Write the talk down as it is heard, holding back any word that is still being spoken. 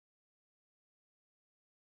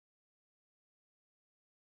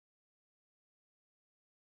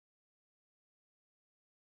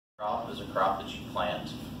Crop is a crop that you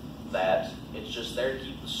plant that it's just there to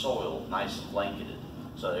keep the soil nice and blanketed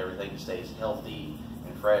so that everything stays healthy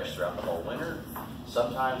and fresh throughout the whole winter.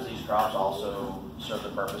 Sometimes these crops also serve the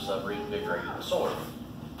purpose of reinvigorating the soil.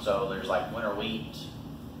 So there's like winter wheat,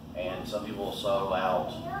 and some people sow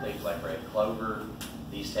out things like red clover.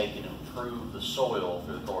 These take and improve the soil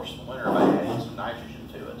through the course of the winter by adding some nitrogen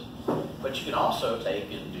to it. But you can also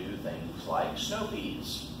take and do things like snow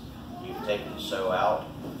peas. You can take and sow out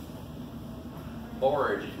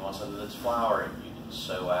borage if you want something that's flowering. You can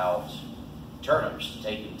sow out turnips to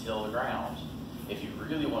take and till the ground. If you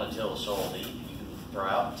really want to till the soil deep, you can throw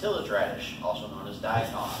out tillage radish, also known as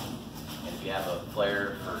daikon. And if you have a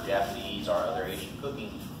flair for Japanese or other Asian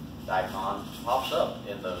cooking, daikon pops up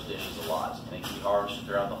in those dishes a lot, and it can be harvested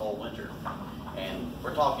throughout the whole winter. And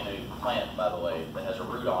we're talking a plant, by the way, that has a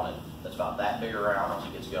root on it that's about that big around once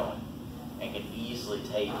it gets going, and can easily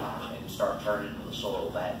take and start turning into the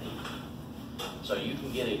soil that deep. So you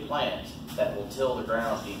can get a plant that will till the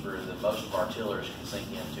ground deeper than most of our tillers can sink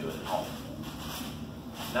into at home.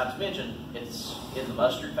 Not to mention, it's in the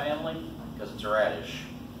mustard family because it's a radish,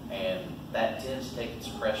 and that tends to take and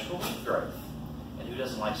suppress for wheat growth. And who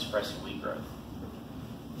doesn't like suppressing wheat growth?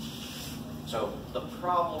 So the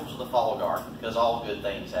problems with the fall garden, because all good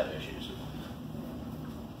things have issues.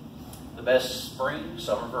 The best spring,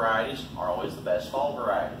 summer varieties are always the best fall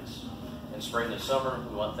varieties. In spring and summer,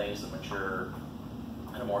 we want things that mature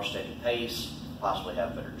at a more steady pace, possibly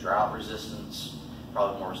have better drought resistance,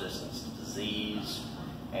 probably more resistance to disease.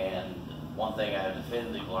 And one thing I have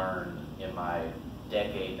definitively learned in my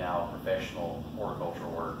decade now of professional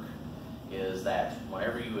horticultural work is that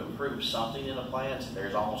whenever you improve something in a plant,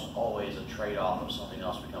 there's almost always a trade-off of something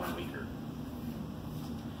else becoming weaker.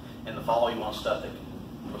 In the fall, you want stuff that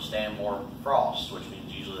can withstand more frost, which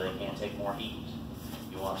means usually they can't take more heat.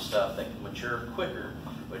 You want stuff that can mature quicker,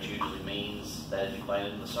 which usually means that as you plant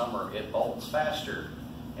it in the summer, it bolts faster,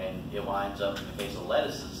 and it winds up, in the case of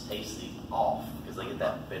lettuces, tasting off because they get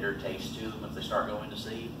that bitter taste to them if they start going to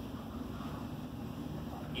seed.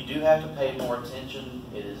 You do have to pay more attention.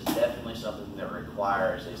 It is definitely something that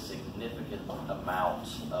requires a significant amount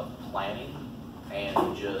of planning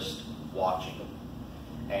and just watching.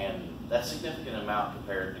 And that's a significant amount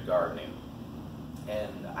compared to gardening.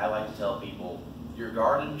 And I like to tell people, your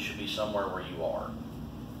garden should be somewhere where you are.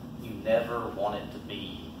 You never want it to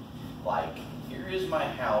be like, here is my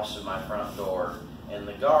house and my front door, and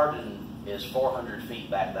the garden is 400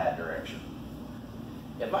 feet back that direction.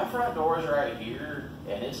 If my front door is right here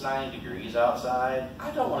and it's 90 degrees outside,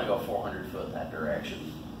 I don't want to go 400 foot that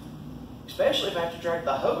direction. Especially if I have to drag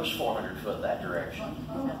the hose 400 foot that direction.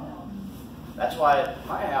 That's why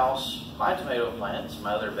my house, my tomato plants,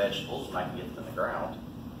 my other vegetables, when I can get them in the ground,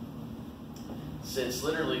 sits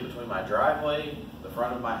literally between my driveway, the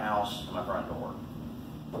front of my house, and my front door.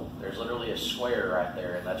 There's literally a square right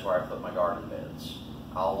there, and that's where I put my garden beds.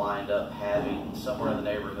 I'll wind up having somewhere in the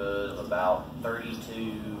neighborhood of about 30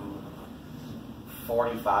 to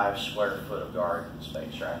 45 square foot of garden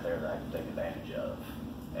space right there that I can take advantage of.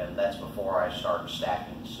 And that's before I start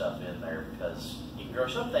stacking stuff in there, because you can grow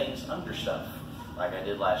some things under stuff, like I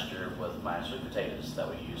did last year with my sweet potatoes that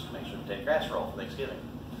we used to make sweet potato casserole for Thanksgiving.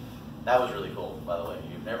 That was really cool, by the way.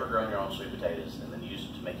 If you've never grown your own sweet potatoes and then used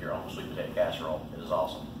it to make your own sweet potato casserole, it is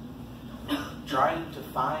awesome. Trying to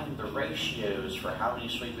find the ratios for how many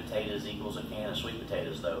sweet potatoes equals a can of sweet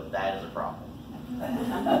potatoes, though, that is a problem.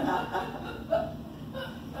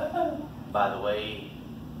 By the way,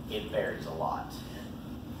 it varies a lot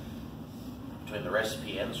between the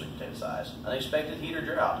recipe and the sweet potato size. Unexpected heat or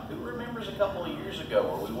drought. Who remembers a couple of years ago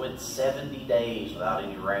where we went 70 days without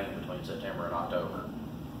any rain between September and October?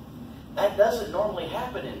 That doesn't normally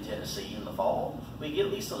happen in Tennessee in the fall. We get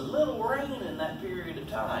at least a little rain in that period of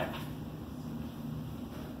time.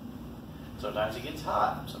 Sometimes it gets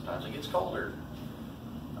hot, sometimes it gets colder.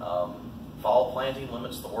 Fall planting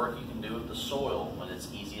limits the work you can do with the soil when it's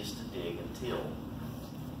easiest to dig and till.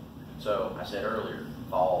 So I said earlier,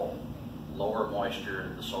 fall, lower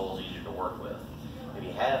moisture, the soil is easier to work with. If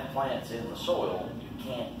you have plants in the soil, you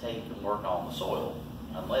can't take and work on the soil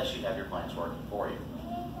unless you have your plants working for you,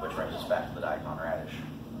 which brings us back to the daikon radish.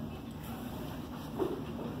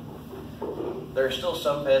 There's still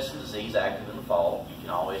some pests and disease active in the fall. You can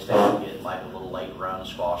always take and get like a little late run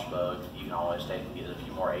squash bug. You can always take and get a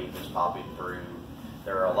few more aphids popping through.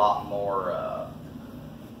 There are a lot more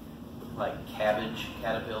like cabbage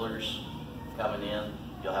caterpillars coming in.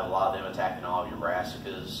 You'll have a lot of them attacking all of your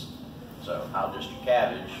brassicas. So not just your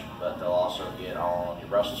cabbage, but they'll also get on your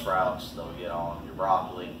Brussels sprouts, they'll get on your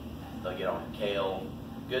broccoli, they'll get on your kale.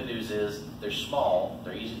 good news is they're small,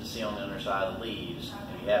 they're easy to see on the underside of the leaves,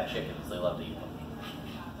 and if you have chickens, they love to eat them.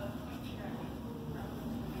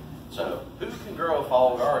 So, who can grow a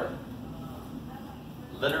fall garden?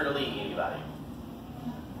 Literally anybody.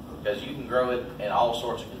 Because you can grow it in all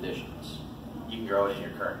sorts of conditions. You can grow it in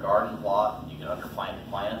your current garden plot, you can underplant the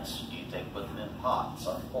plants, you can take and put them in pots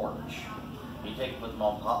on a porch. You can take and put them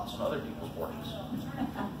on pots on other people's porches.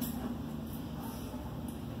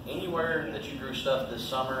 Anywhere that you grew stuff this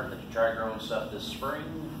summer, that you tried growing stuff this spring,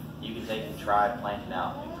 you can take and try planting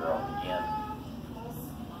out and grow them again.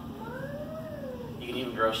 You can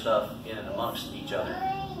even grow stuff in and amongst each other,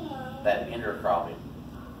 that intercropping.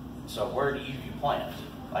 So where do you plant?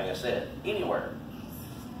 Like I said, anywhere.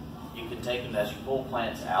 You can take them as you pull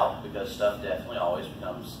plants out, because stuff definitely always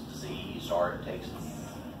becomes diseased, or it takes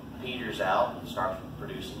peters out and starts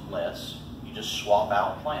producing less. You just swap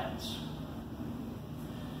out plants.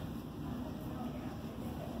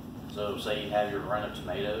 So say you have your run of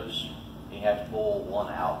tomatoes, and you have to pull one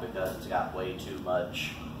out because it's got way too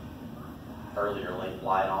much early or late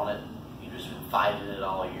blight on it. You've just been fighting it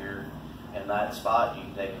all year. In that spot, you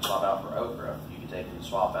can take and swap out for okra. You can take and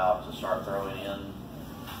swap out to start throwing in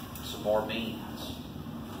some more beans.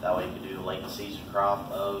 That way you can do a late season crop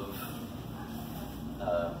of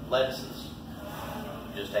lettuces.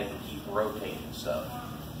 You just take and keep rotating stuff.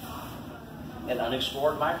 And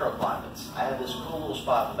unexplored microclimates. I have this cool little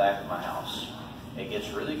spot in the back of my house. It gets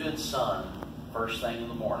really good sun first thing in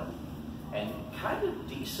the morning, and kind of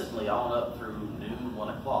decently on up through noon, 1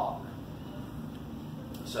 o'clock.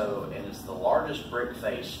 So, and it's the largest brick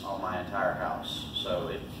face on my entire house, so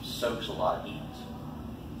it soaks a lot of heat.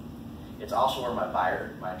 It's also where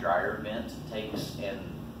my dryer vent takes and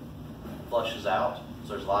flushes out,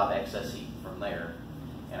 so there's a lot of excess heat from there.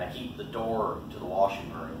 And I keep the door to the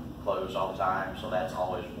washing room closed all the time, so that's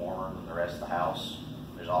always warmer than the rest of the house.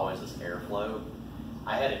 There's always this airflow.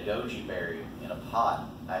 I had a goji berry in a pot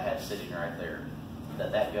I had sitting right there.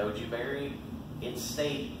 That goji berry, it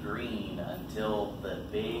stayed green until the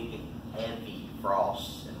big, heavy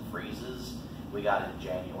frosts and freezes we got in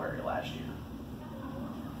January last year.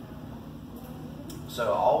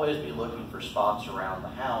 So always be looking for spots around the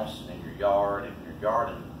house and in your yard and in your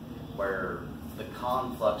garden where the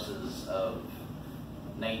confluxes of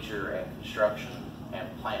nature and construction and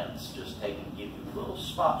plants just take and give you little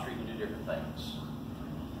spots where you can do different things.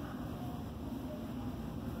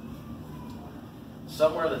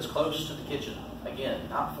 Somewhere that's close to the kitchen. Again,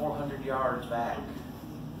 not 400 yards back.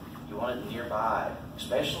 You want it nearby,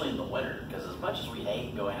 especially in the winter, because as much as we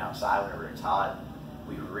hate going outside whenever it's hot,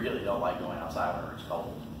 we really don't like going outside whenever it's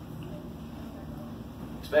cold.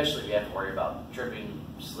 Especially if you have to worry about tripping,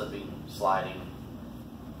 slipping, sliding.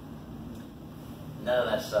 None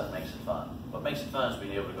of that stuff makes it fun. What makes it fun is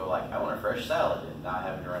being able to go like, I want a fresh salad, and not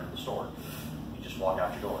having to run to the store. You just walk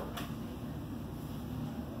out your door.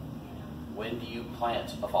 When do you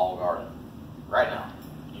plant a fall garden? Right now.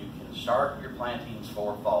 You can start your plantings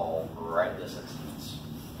for fall right this instance.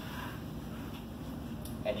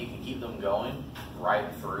 And you can keep them going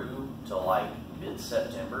right through till like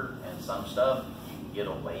mid-September, and some stuff you can get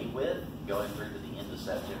away with going through to the end of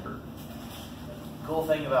September. Cool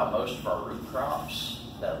thing about most of our root crops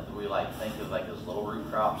that we like think of like as little root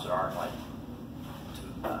crops that aren't like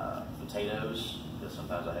potatoes, because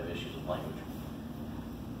sometimes I have issues with language,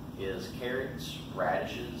 is carrots,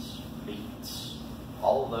 radishes, beets.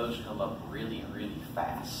 All of those come up really, really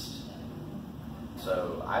fast.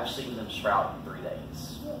 So I've seen them sprout in 3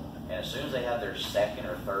 days. And as soon as they have their second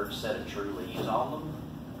or third set of true leaves on them,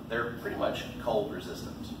 they're pretty much cold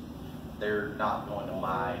resistant. They're not going to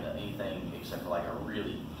mind anything except for like a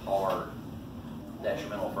really hard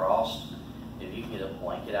detrimental frost. If you can get a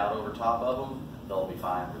blanket out over top of them, they'll be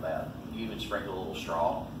fine for that. You even sprinkle a little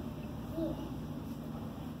straw.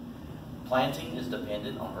 Planting is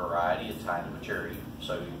dependent on variety and time to maturity.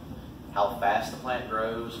 So how fast the plant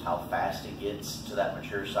grows, how fast it gets to that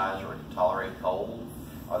mature size where it can tolerate cold,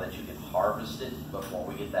 or that you can harvest it before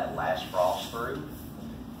we get that last frost through,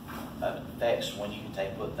 affects when you can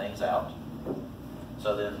take put things out.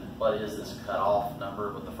 So then what is this cutoff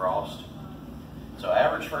number with the frost? So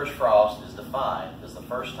average first frost is defined as the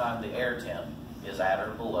first time the air temp is at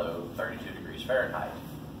or below 32 degrees Fahrenheit,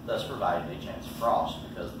 thus providing a chance of frost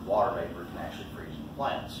because the water vapor can actually freeze the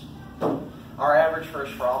plants. Our average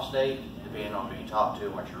first frost date, depending on who you talk to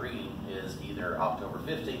and what you're reading, is either October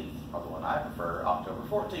 15th, or the one I prefer, October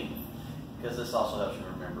 14th, because this also helps me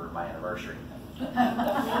remember my anniversary.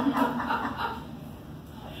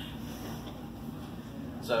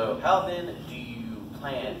 So how then do you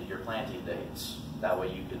plan your planting dates? That way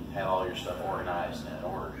you can have all your stuff organized and in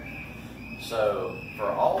order. So for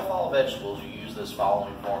all fall vegetables, you use this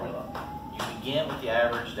following formula. You begin with the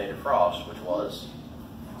average date of frost, which was.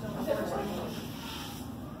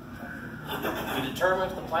 You determine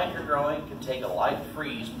if the plant you're growing can take a light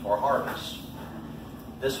freeze before harvest.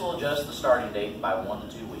 This will adjust the starting date by 1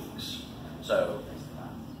 to 2 weeks. So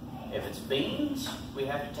if it's beans, we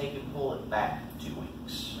have to take and pull it back 2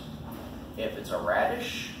 weeks. If it's a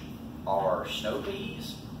radish or snow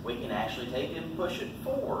peas, we can actually take and push it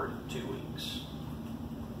forward 2 weeks.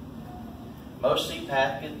 Most seed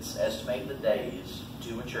packets estimate the days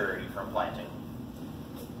to maturity from planting.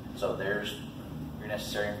 So there's your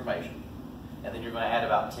necessary information. And then you're going to add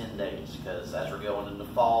about 10 days, because as we're going into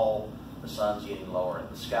fall, the sun's getting lower in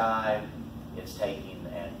the sky, it's taking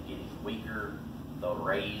and getting weaker, the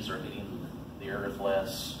rays are hitting the earth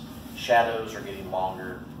less, shadows are getting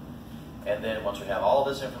longer. And then once we have all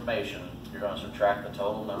this information, you're going to subtract the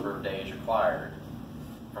total number of days required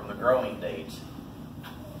from the growing date.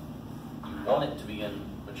 You want it to begin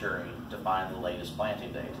maturing to find the latest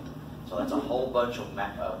planting date. So that's a whole bunch of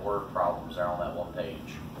word problems there on that one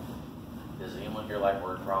page. Does anyone here like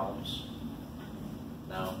word problems?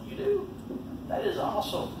 No? You do? That is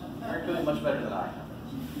awesome. You're doing much better than I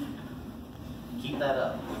am. Keep that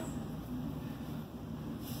up.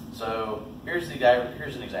 So here's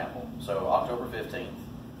an example. So October 15th,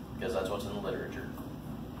 because that's what's in the literature.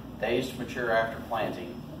 Days to mature after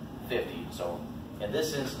planting, 50. So in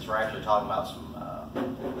this instance, we're actually talking about some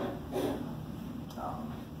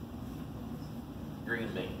green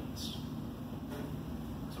beans,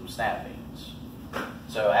 some snap beans.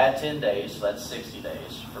 So add 10 days, so that's 60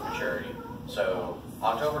 days for maturity. So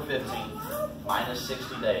October 15th minus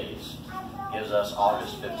 60 days gives us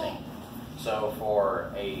August 15th. So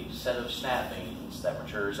for a set of snap beans that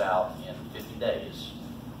matures out in 50 days,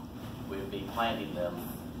 we would be planting them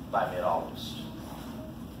by mid-August.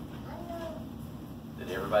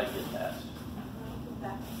 Did everybody get that?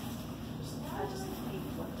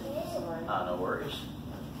 No worries.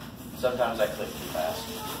 Sometimes I click too fast.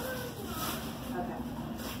 Okay.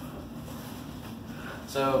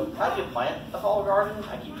 So how do you plant a fall garden?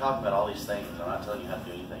 I keep talking about all these things. I'm not telling you how to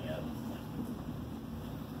do anything yet.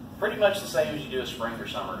 Pretty much the same as you do a spring or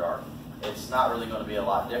summer garden. It's not really going to be a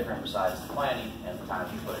lot different besides the planting and the time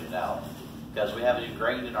you put it out. Because we have it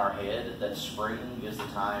ingrained in our head that spring is the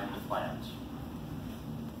time to plant.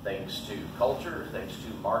 Thanks to culture, thanks to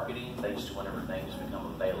marketing, thanks to whenever things become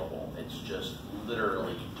available. It's just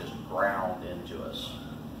literally just ground into us.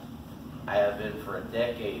 I have been for a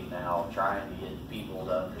decade now trying to get people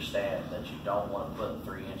to understand that you don't want to put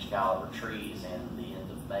 3-inch caliber trees in the end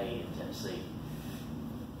of May in Tennessee.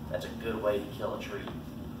 That's a good way to kill a tree.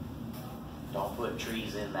 Don't put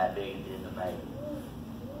trees in that big at the end of May.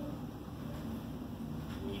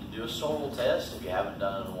 You need to do a soil test if you haven't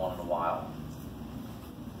done one in a while.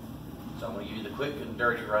 So I'm going to give you the quick and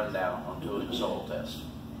dirty rundown on doing a soil test.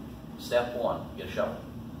 Step 1, get a shovel.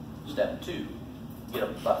 Step 2, get a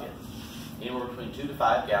bucket. Anywhere between 2 to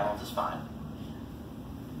 5 gallons is fine.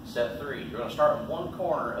 Step 3, you're going to start in one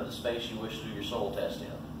corner of the space you wish to do your soil test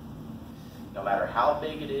in. No matter how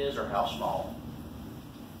big it is or how small.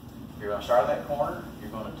 You're going to start at that corner,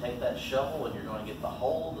 you're going to take that shovel and you're going to get the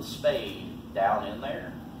whole of the spade down in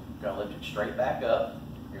there. You're going to lift it straight back up.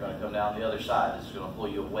 You're going to come down the other side. This is going to pull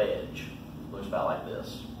you a wedge. Looks about like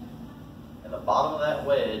this. And the bottom of that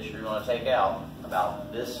wedge, you're going to take out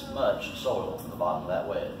about this much soil from the bottom of that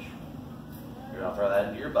wedge. You're going to throw that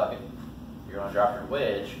into your bucket. You're going to drop your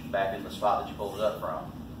wedge back in the spot that you pulled it up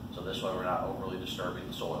from. So this way we're not overly disturbing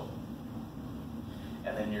the soil.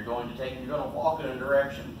 And then you're going to walk in a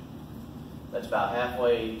direction that's about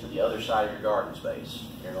halfway to the other side of your garden space.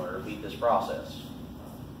 You're going to repeat this process.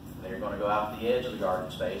 And then you're going to go out to the edge of the garden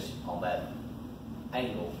space on that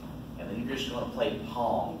angle. And then you're just going to play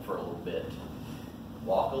pong for a little bit.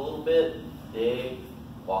 Walk a little bit, dig,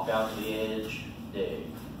 walk out to the edge, dig.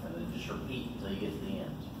 And then just repeat until you get to the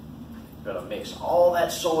end. You're going to mix all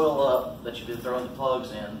that soil up that you've been throwing the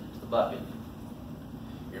plugs in to the bucket.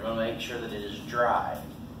 You're going to make sure that it is dry,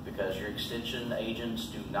 because your extension agents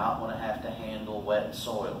do not want to have to handle wet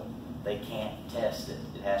soil. They can't test it.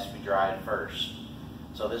 It has to be dried first.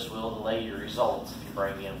 So this will delay your results if you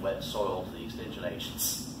bring in wet soil to the extension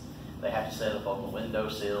agents. They have to set it up on the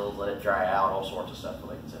windowsills, let it dry out, all sorts of stuff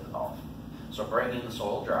before they can send it off. So bring in the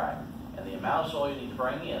soil dry. And the amount of soil you need to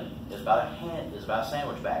bring in is about a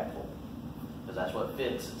sandwich bag full, because that's what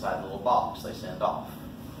fits inside the little box they send off.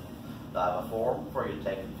 They'll have a form for you to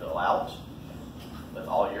take and fill out with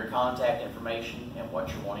all your contact information and what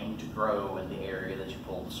you're wanting to grow in the area that you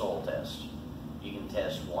pulled the soil test. You can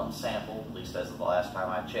test one sample, at least as of the last time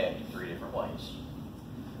I checked, 3 different ways.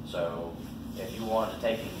 So if you wanted to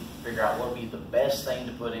take and figure out what would be the best thing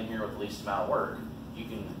to put in here with the least amount of work, you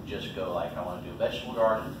can just go like, I want to do a vegetable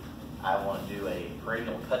garden, I want to do a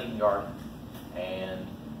perennial cutting garden, and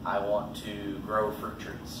I want to grow fruit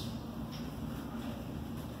trees.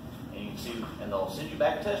 And you can see, and they'll send you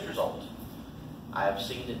back a test result. I've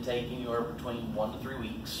seen it take anywhere between 1 to 3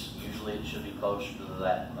 weeks. Usually it should be closer to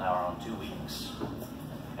that now around 2 weeks.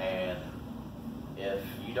 And if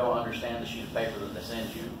you don't understand the sheet of paper that they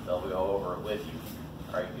send you, they'll go over it with you.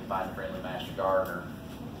 Or you can find a friendly master gardener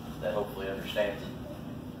that hopefully understands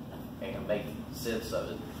it and can make sense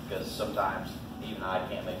of it, because sometimes even I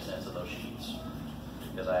can't make sense of those sheets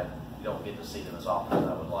because you don't get to see them as often as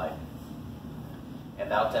I would like.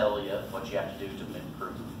 And that'll tell you what you have to do to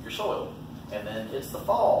improve your soil. And then it's the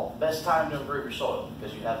fall, best time to improve your soil,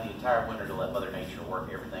 because you have the entire winter to let Mother Nature work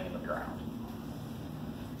everything in the ground.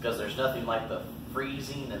 Because there's nothing like the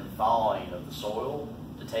freezing and thawing of the soil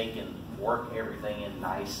to take and work everything in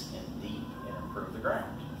nice and deep and improve the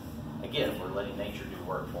ground. Again, we're letting nature do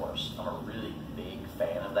work for us. I'm a really big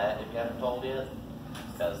fan of that, if you haven't told yet,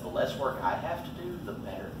 because the less work I have to do, the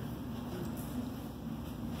better.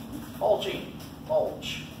 Mulching.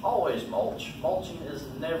 Mulch. Always mulch. Mulching is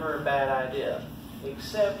never a bad idea,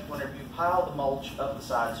 except whenever you pile the mulch up the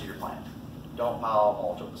sides of your plant. Don't pile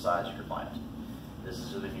mulch up the sides of your plant. This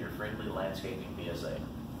is within your friendly landscaping PSA.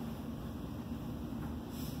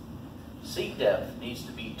 Seed depth needs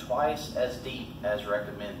to be twice as deep as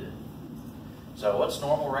recommended. So what's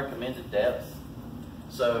normal recommended depth?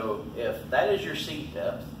 So if that is your seed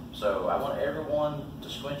depth, so I want everyone to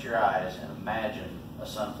squint your eyes and imagine a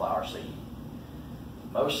sunflower seed.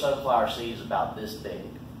 Most sunflower seeds about this big.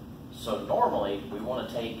 So normally we want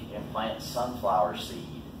to take and plant sunflower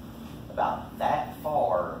seed about that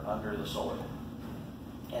far under the soil,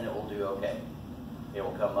 and it will do okay. It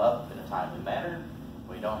will come up in a timely manner.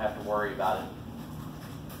 We don't have to worry about it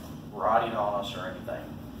rotting on us or anything.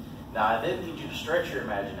 Now I then need you to stretch your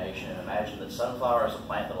imagination and imagine that sunflower is a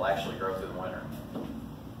plant that will actually grow through the winter.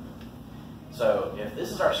 So if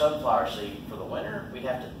this is our sunflower seed for the winter, we'd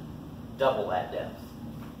have to double that depth.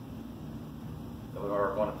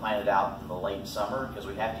 We're going to plant it out in the late summer because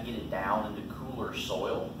we have to get it down into cooler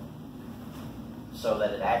soil so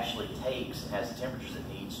that it actually takes and has the temperatures it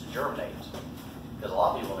needs to germinate. Because a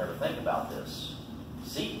lot of people never think about this.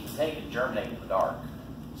 Seed can take and germinate in the dark.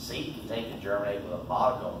 Seed can take and germinate with a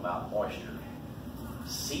modicum amount of moisture.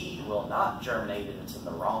 Seed will not germinate if it's in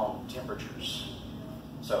the wrong temperatures.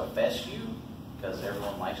 So fescue, because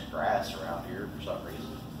everyone likes grass around here for some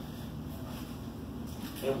reason,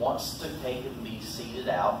 it wants to take and be seeded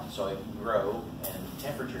out so it can grow in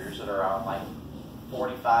temperatures that are around like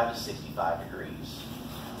 45 to 65 degrees.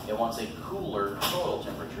 It wants a cooler soil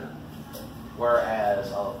temperature.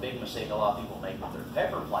 Whereas a big mistake a lot of people make with their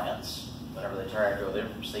pepper plants, whenever they try to grow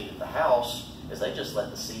them from seed at the house, is they just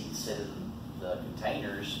let the seeds sit in the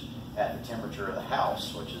containers at the temperature of the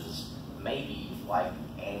house, which is maybe like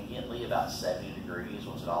ambiently about 70 degrees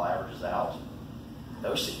once it all averages out.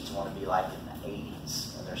 Those seeds want to be like in the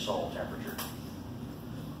 80s in their soil temperature.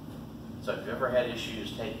 So if you've ever had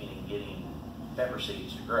issues taking and getting pepper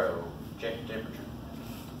seeds to grow, check your temperature.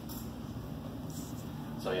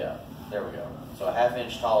 So yeah, there we go. So a 1/2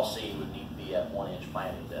 inch tall seed would need to be at 1 inch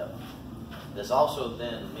planting depth. This also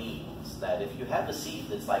then means that if you have a seed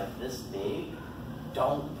that's like this big,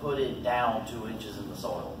 don't put it down 2 inches in the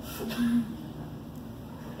soil.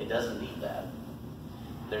 It doesn't need that.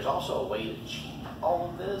 There's also a way to cheat all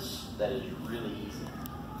of this that is really easy.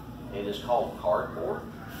 It is called cardboard.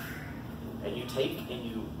 And you take and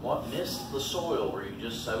you mist the soil where you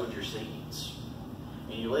just sowed your seeds.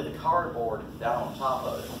 And you lay the cardboard down on top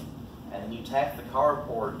of it. And then you tack the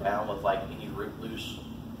cardboard down with like any loose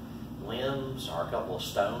limbs or a couple of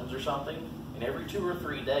stones or something. And every 2 or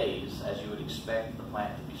 3 days, as you would expect the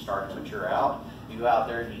plant to be starting to mature out, you go out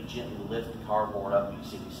there and you gently lift the cardboard up and you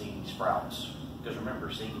see these seedy sprouts. Because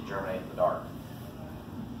remember, seed can germinate in the dark.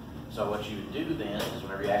 So what you would do then is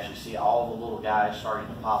whenever you actually see all the little guys starting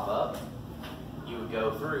to pop up, you would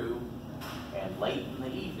go through and late in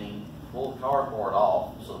the evening pull the cardboard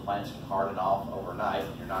off so the plants can harden off overnight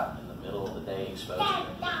and you're not in the middle of the day exposed to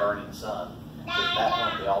the burning sun. At that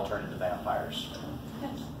point they all turn into vampires.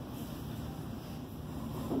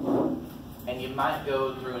 And you might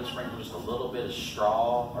go through and sprinkle just a little bit of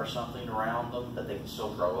straw or something around them that they can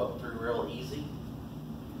still grow up through real easy.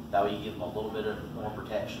 That way you give them a little bit of more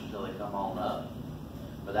protection until they come on up.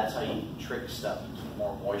 But that's how you can trick stuff to keep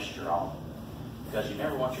more moisture on them. Because you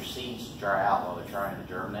never want your seeds to dry out while they're trying to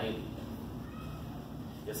germinate.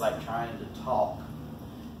 It's like trying to talk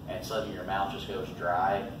and suddenly your mouth just goes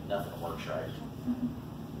dry. Nothing works right.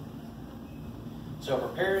 So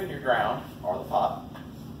preparing your ground, or the pot,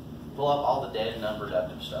 pull up all the dead and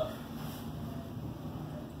unproductive stuff.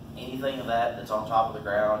 Anything of that that's on top of the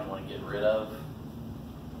ground you want to get rid of.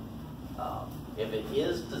 If it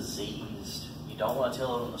is diseased, you don't want to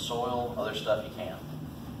till it in the soil. Other stuff you can.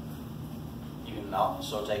 You can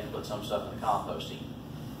also take and put some stuff in the composting.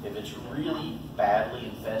 If it's really badly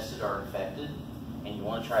infested or infected, and you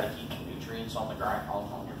want to try to keep the nutrients on the ground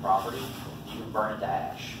on your property, you can burn it to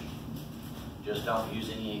ash. Just don't use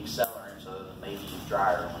any accelerants other than maybe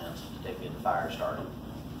dryer lint to get the fire started.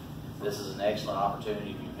 This is an excellent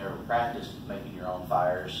opportunity if you've never practiced making your own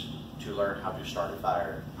fires to learn how to start a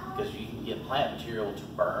fire. Because if you can get plant material to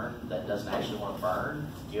burn that doesn't actually want to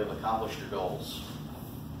burn, you have accomplished your goals.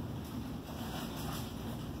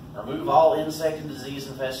 Remove all insect and disease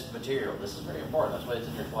infested material. This is very important. That's why it's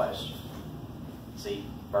in your place. See,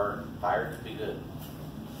 burn. Fire could be good.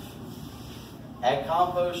 Add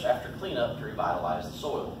compost after cleanup to revitalize the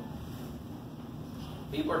soil.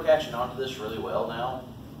 People are catching on to this really well now,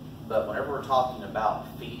 but whenever we're talking about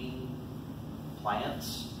feeding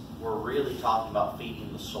plants, we're really talking about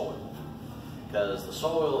feeding the soil, because the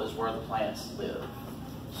soil is where the plants live.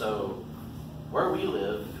 So where we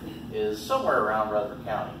live is somewhere around Rutherford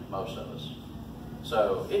County, most of us.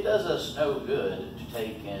 So it does us no good to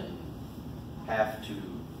take and have to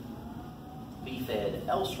be fed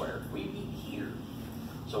elsewhere. We eat here.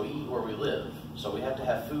 So we eat where we live. So we have to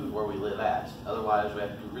have food where we live at. Otherwise we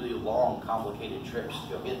have to do really long, complicated trips to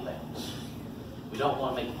go get things. We don't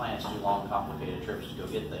want to make plants do long, complicated trips to go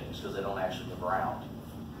get things because they don't actually live around.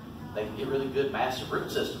 They can get really good, massive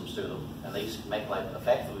root systems to them, and they make like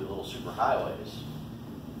effectively little super highways.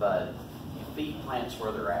 But you feed plants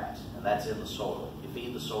where they're at, and that's in the soil. You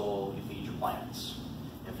feed the soil, you feed your plants.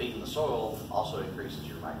 And feeding the soil also increases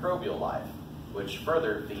your microbial life, which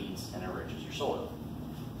further feeds and enriches your soil.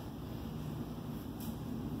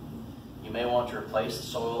 You may want to replace the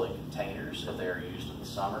soil in containers if they are used in the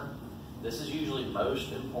summer. This is usually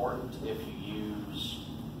most important if you use,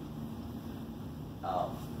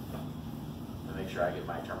 let me make sure I get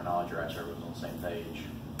my terminology right so everyone's on the same page.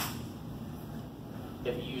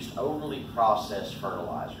 If you use overly processed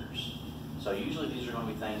fertilizers, so usually these are going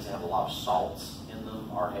to be things that have a lot of salts in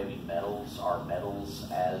them, or heavy metals, or metals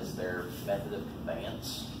as their method of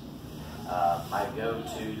conveyance. My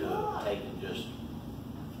go-to to take and just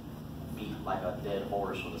beat like a dead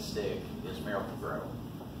horse with a stick is Miracle-Gro.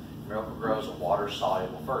 Miracle-Gro is a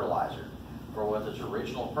water-soluble fertilizer for what its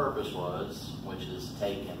original purpose was, which is to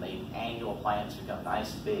take and make annual plants become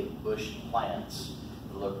nice, big, bushy plants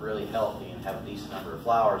that look really healthy and have a decent number of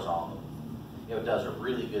flowers on them. It does a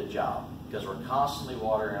really good job because we're constantly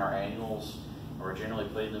watering our annuals, and we're generally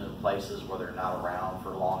putting them in places where they're not around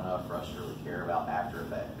for long enough for us to really care about after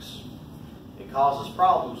effects. It causes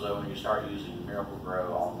problems though when you start using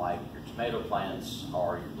Miracle-Gro on like your tomato plants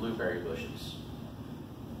or your blueberry bushes.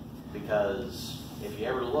 Because if you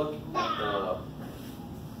ever look at the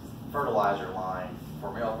fertilizer line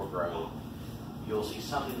for Miracle-Gro, you'll see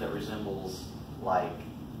something that resembles like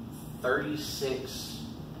 36,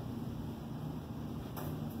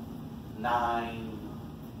 9,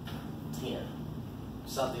 10,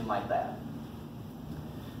 something like that.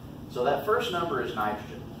 So that first number is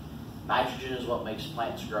nitrogen. Nitrogen is what makes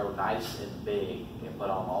plants grow nice and big and put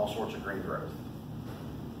on all sorts of green growth.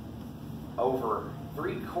 Over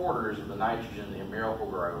 3/4 of the nitrogen in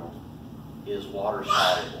Miracle-Gro is water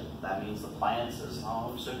soluble. That means the plants, as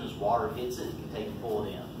soon as water hits it, it can take and pull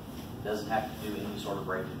it in. It doesn't have to do any sort of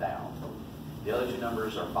breaking down. The other two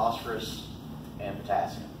numbers are phosphorus and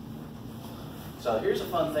potassium. So here's a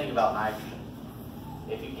fun thing about nitrogen.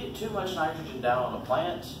 If you get too much nitrogen down on a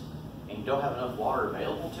plant and you don't have enough water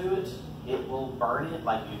available to it, it will burn it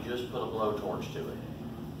like you just put a blowtorch to it.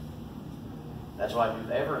 That's why if you've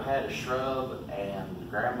ever had a shrub and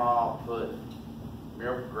grandma put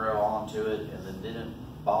Miracle-Gro onto it and then didn't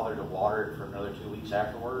bother to water it for another 2 weeks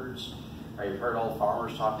afterwards, or you've heard old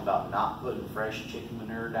farmers talking about not putting fresh chicken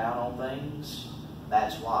manure down on things,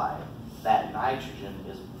 that's why. That nitrogen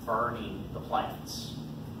is burning the plants,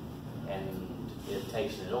 and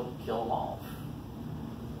it'll kill them off.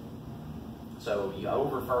 So you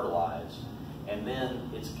over-fertilize, and then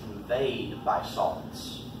it's conveyed by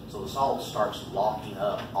salts. So the salt starts locking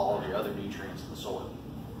up all of your other nutrients in the soil.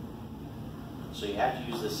 So you have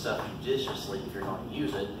to use this stuff judiciously if you're going to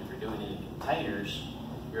use it. If you're doing it in containers,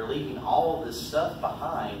 you're leaving all of this stuff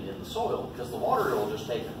behind in the soil because the water will just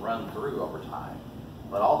take and run through over time.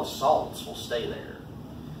 But all the salts will stay there.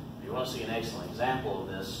 If you want to see an excellent example of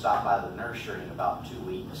this, stop by the nursery in about 2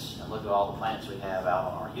 weeks and look at all the plants we have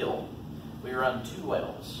out on our hill. We run 2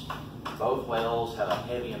 wells. Both wells have a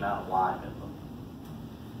heavy amount of lime in them.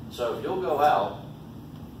 So you'll go out,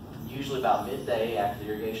 usually about midday after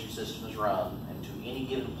the irrigation system is run, and to any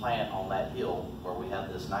given plant on that hill where we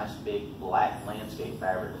have this nice big black landscape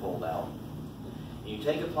fabric pulled out. And you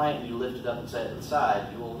take a plant and you lift it up and set it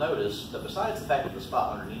inside, you will notice that besides the fact that the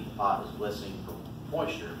spot underneath the pot is glistening from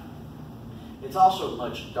moisture, it's also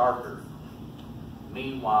much darker.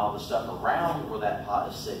 Meanwhile, the stuff around where that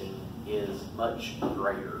pot is sitting is much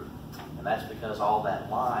greater. And that's because all that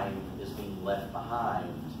lime is being left behind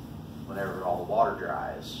whenever all the water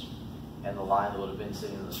dries. And the lime that would have been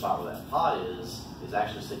sitting in the spot where that pot is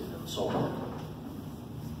actually sitting in the soil.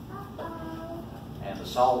 And the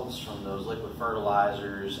salts from those liquid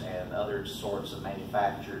fertilizers and other sorts of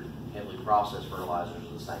manufactured, heavily processed fertilizers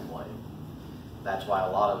are the same way. That's why a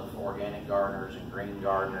lot of organic gardeners and green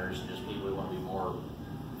gardeners and just people who want to be more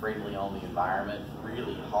friendly on the environment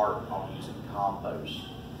really harp on using compost,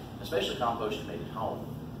 especially compost you made at home,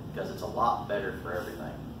 because it's a lot better for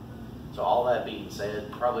everything. So all that being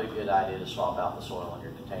said, probably a good idea to swap out the soil in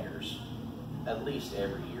your containers at least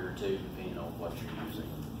every year or two, depending on what you're using.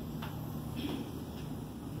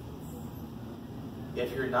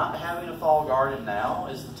 If you're not having a fall garden, now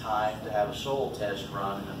is the time to have a soil test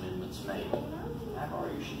run and amendments made. How far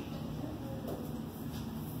are your sheet?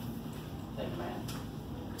 Thank you, man.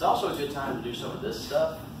 It's also a good time to do some of this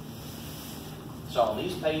stuff. So on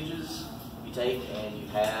these pages, you take and you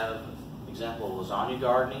have example of lasagna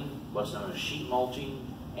gardening, what's known as sheet mulching,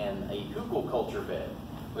 and a hugelkultur bed,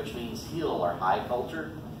 which means hill or high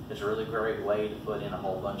culture. It's a really great way to put in a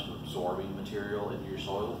whole bunch of absorbing material into your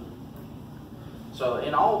soil. So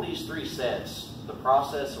in all of these three sets, the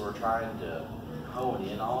process that we're trying to hone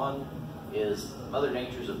in on is Mother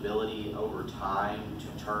Nature's ability over time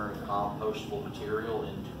to turn compostable material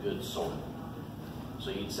into good soil. So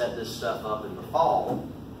you'd set this stuff up in the fall,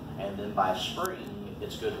 and then by spring,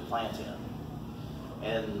 it's good to plant in.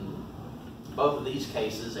 In both of these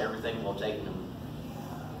cases, everything will take and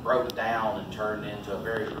broke down and turned into a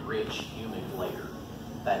very rich humic layer.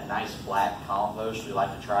 That nice black compost we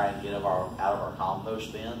like to try and get out of our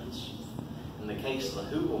compost bins. In the case of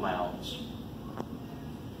the hugel mounds,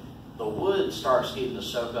 the wood starts getting to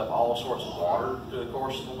soak up all sorts of water through the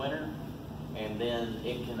course of the winter, and then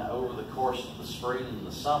it can, over the course of the spring and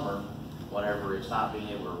the summer, whenever it's not being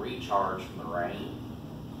able to recharge from the rain,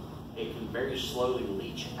 it can very slowly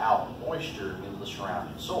leach out moisture into the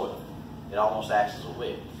surrounding soil. It almost acts as a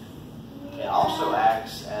wick. It also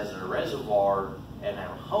acts as a reservoir and a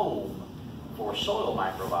home for soil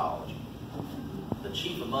microbiology. The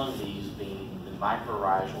chief among these being the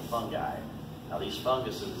mycorrhizal fungi. Now these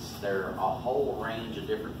funguses, there are a whole range of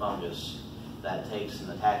different fungus that takes and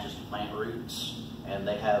attaches to plant roots, and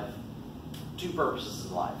they have two purposes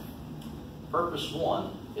in life. Purpose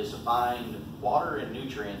one is to find water and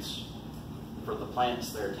nutrients for the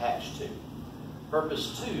plants they're attached to.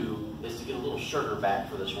 Purpose two is to get a little sugar back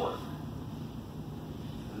for this work.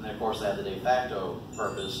 And then of course they have the de facto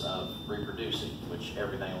purpose of reproducing, which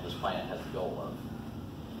everything on this planet has the goal of.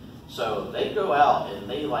 So they go out and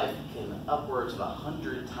they can upwards of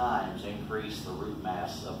 100 times increase the root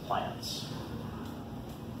mass of plants.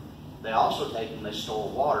 They also take and they store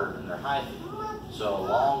water in their hyphae. So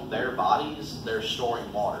along their bodies, they're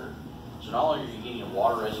storing water. So not only are you getting a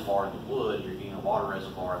water reservoir in the wood, you're getting a water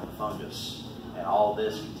reservoir in the fungus. And all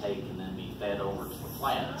this can take and then be fed over to the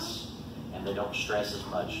plants. And they don't stress as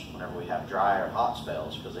much whenever we have dry or hot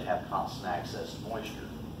spells because they have constant access to moisture.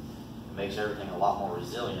 It makes everything a lot more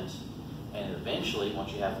resilient. And eventually,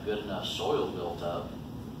 once you have good enough soil built up,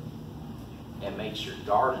 it makes your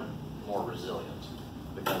garden more resilient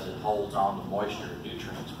because it holds on to moisture and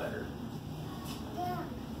nutrients better.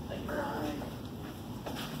 Thank you very much.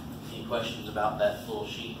 Any questions about that little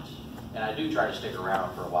sheet? And I do try to stick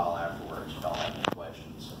around for a while afterwards if y'all have any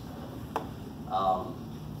questions.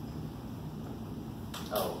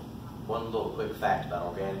 One little quick fact about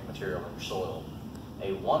organic material in your soil.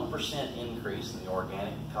 A 1% increase in the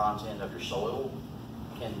organic content of your soil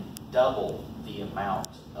can double the amount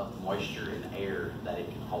of moisture and air that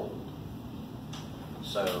it can hold.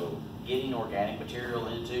 So getting organic material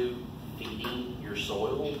into feeding your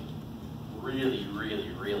soil really, really,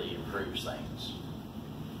 really improves things.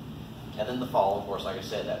 And then the fall, of course, like I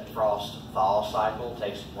said, that frost thaw cycle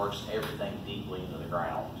works everything deeply into the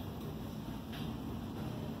ground.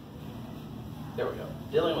 There we go.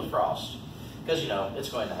 Dealing with frost. Because, it's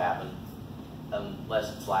going to happen.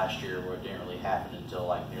 Unless it's last year where it didn't really happen until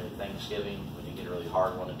like nearly Thanksgiving when you get a really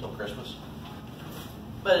hard one until Christmas.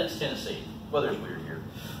 But it's Tennessee. Weather's weird here.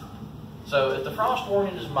 So if the frost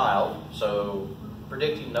warning is mild, so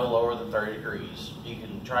predicting no lower than 30 degrees, you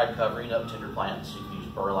can try covering up tender plants. You can use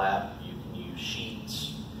burlap, you can use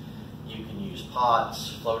sheets, use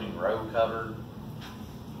pots, floating row cover.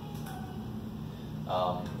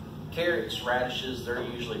 Carrots, radishes, they're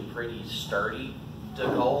usually pretty sturdy to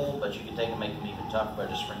cold, but you can take and make them even tougher by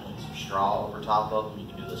just sprinkling some straw over top of them.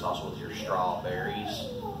 You can do this also with your strawberries,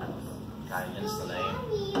 kind of hence the name.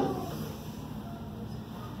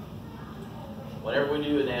 Whenever we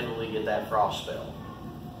do inevitably get that frost spell,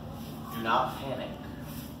 do not panic.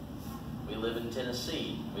 We live in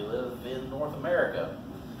Tennessee. We live in North America.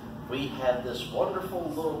 We have this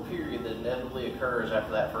wonderful little period that inevitably occurs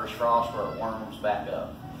after that first frost where it warms back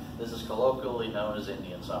up. This is colloquially known as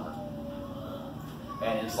Indian summer.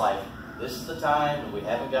 And it's like, this is the time that we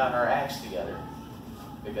haven't gotten our acts together,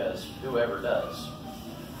 because whoever does,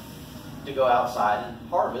 to go outside and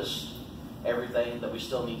harvest everything that we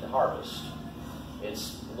still need to harvest.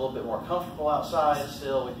 It's a little bit more comfortable outside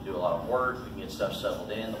still. We can do a lot of work. We can get stuff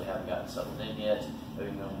settled in that we haven't gotten settled in yet. We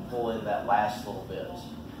can pull in that last little bit.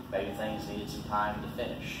 Maybe things needed some time to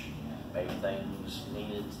finish. Maybe things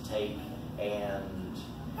needed to take and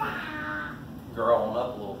grow on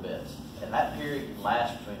up a little bit. And that period can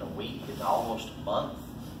last between a week and almost a month.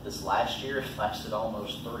 This last year, it lasted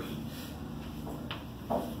almost 3.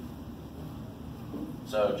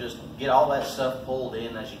 So just get all that stuff pulled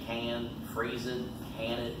in as you can. Freeze it,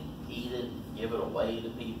 can it, eat it, give it away to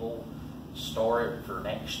people, store it for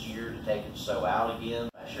next year to take and sow out again.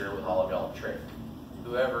 I share with all of y'all a trick.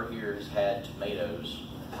 Whoever here has had tomatoes,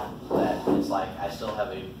 that it's like I still have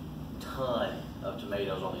a ton of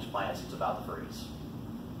tomatoes on these plants, it's about to freeze.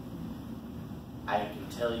 I can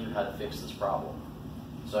tell you how to fix this problem.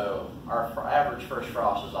 So our average first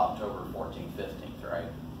frost is October 14th, 15th, right?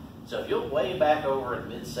 So if you'll way back over in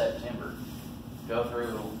mid-September, go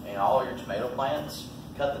through in all your tomato plants,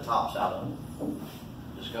 cut the tops out of them.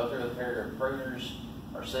 Just go through a pair of pruners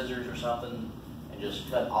or scissors or something and just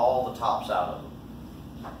cut all the tops out of them.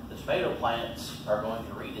 The tomato plants are going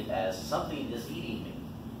to read it as something is eating me.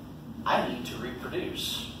 I need to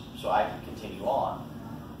reproduce so I can continue on.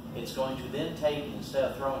 It's going to then take, instead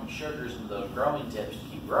of throwing sugars into those growing tips to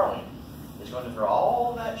keep growing, it's going to throw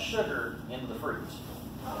all that sugar into the fruit.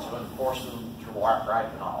 It's going to force them to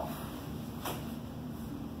ripen off.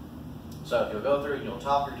 So if you'll go through and you'll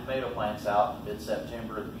top your tomato plants out in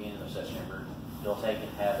mid-September, at the beginning of September, you'll take and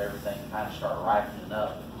have everything kind of start ripening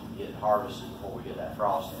up and get it harvested before we get that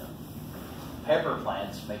frost in. Pepper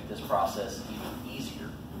plants make this process even easier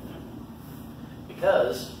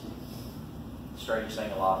because, strange thing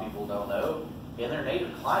a lot of people don't know, in their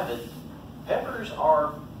native climate, peppers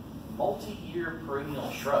are multi-year perennial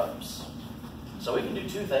shrubs. So we can do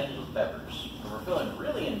 2 things with peppers. When we're feeling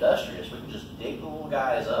really industrious, we can just dig the little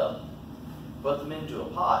guys up, put them into a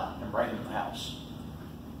pot, and bring them to the house.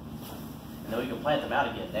 And then we can plant them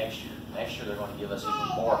out again next year. Next year they're going to give us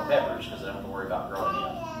even more peppers because they don't have to worry about growing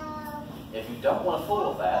in. If you don't want to fool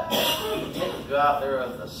with that, you can take and go out there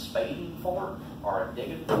with a spading fork or a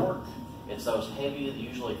digging fork. It's those heavy,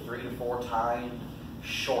 usually 3 to 4 tined,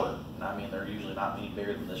 short. And I mean, they're usually not any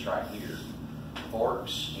bigger than this right here.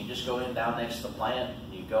 Forks, you just go in down next to the plant,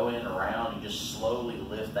 you go in around, you just slowly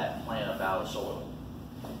lift that plant up out of the soil.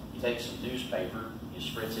 You take some newspaper, you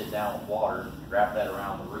spritz it down with water, you wrap that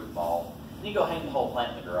around the root ball, and you go hang the whole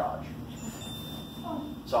plant in the garage.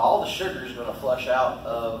 So all the sugar is going to flush out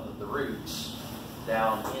of the roots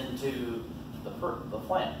down into the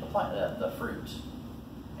fruit,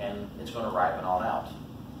 and it's going to ripen on out.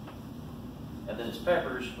 And then as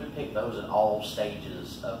peppers, we pick those at all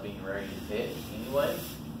stages of being ready to pick anyway.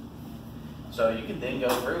 So you can then go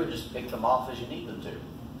through and just pick them off as you need them to.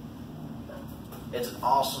 It's an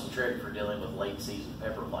awesome trick for dealing with late season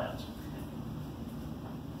pepper plants.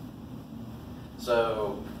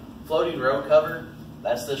 So floating row cover,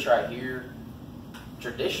 that's this right here.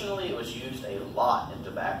 Traditionally, it was used a lot in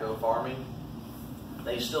tobacco farming.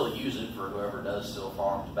 They still use it for whoever does still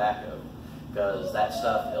farm tobacco, because that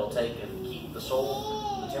stuff, it'll take and keep the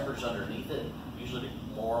soil, the temperature underneath it, usually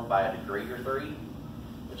warm by a degree or 3,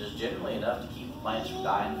 which is generally enough to keep the plants from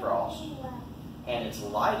dying frost. And it's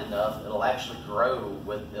light enough, it'll actually grow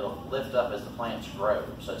it'll lift up as the plants grow,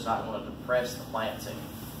 so it's not going to depress the plants any.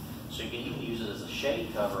 So you can even use it as a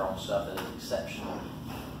shade cover on stuff that is exceptionally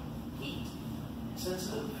heat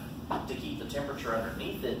sensitive to keep the temperature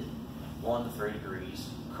underneath it 1 to 3 degrees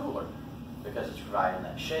cooler, because it's providing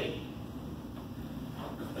that shade.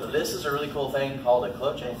 This is a really cool thing called a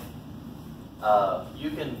cloche.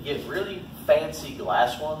 You can get really fancy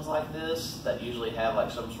glass ones like this that usually have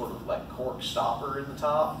like some sort of like cork stopper in the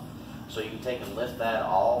top. So you can take and lift that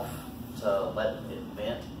off to let it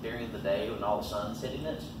vent during the day when all the sun's hitting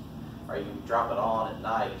it. Or you can drop it on at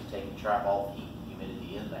night to take and trap all the heat and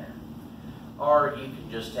humidity in there. Or you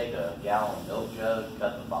can just take a gallon milk jug,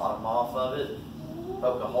 cut the bottom off of it,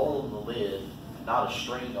 poke a hole in the lid, knot a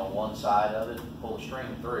string on one side of it, pull the string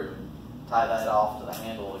through, tie that off to the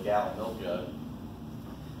handle of the gallon milk jug,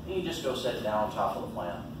 and you just go set it down on top of the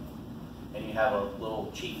plant. And you have a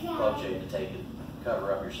little cheap clotheshade to take it,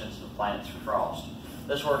 cover up your sensitive plants for frost.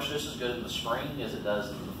 This works just as good in the spring as it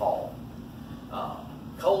does in the fall.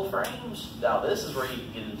 Cold frames, now this is where you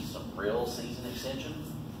can get into some real season extension.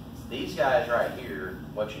 These guys right here,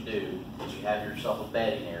 what you do is you have yourself a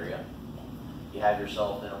bedding area. You have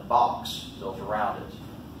yourself in a box built around it.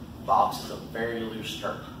 Box is a very loose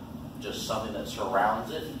term, just something that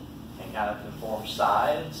surrounds it and kind of can form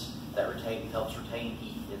sides that helps retain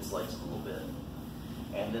heat, insulates it a little bit.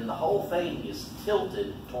 And then the whole thing is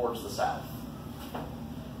tilted towards the south.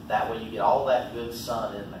 That way you get all that good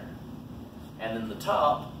sun in there. And then the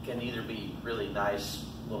top can either be really nice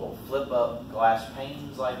little flip-up glass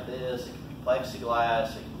panes like this, it can be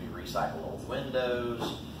plexiglass, it can be recycled old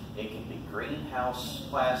windows, it can be greenhouse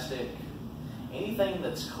plastic. Anything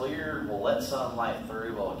that's clear will let sunlight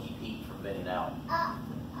through while it keep heat from venting out.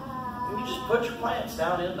 You can just put your plants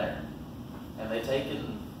down in there, and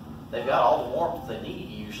they've got all the warmth they need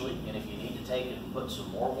usually, and if you need to take it and put some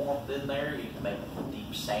more warmth in there, you can make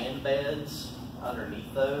deep sand beds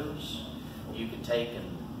underneath those. You can take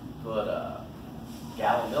and put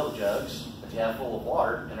gallon milk jugs that you have full of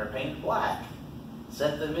water and they're painted black.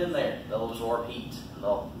 Set them in there. They'll absorb heat and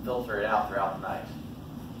they'll filter it out throughout the night.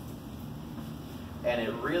 And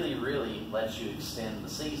it really, really lets you extend the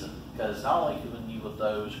season, because not only can you with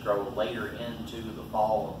those grow later into the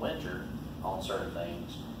fall and winter on certain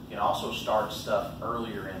things, you can also start stuff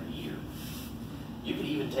earlier in the year. You could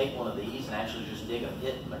even take one of these and actually just dig a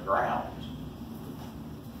pit in the ground.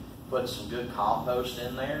 Put some good compost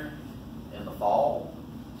in there in the fall.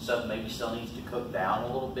 Stuff maybe still needs to cook down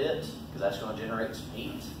a little bit because that's going to generate some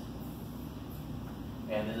heat.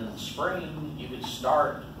 And then in the spring, you could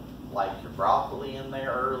start like your broccoli in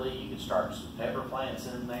there early. You could start some pepper plants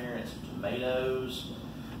in there and some tomatoes.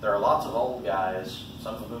 There are lots of old guys,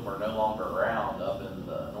 some of whom are no longer around up in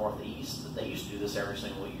the Northeast, that they used to do this every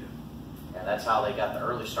single year. And that's how they got the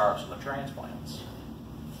early starts on the transplants.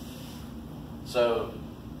 So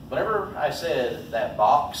whenever I said that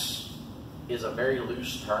box is a very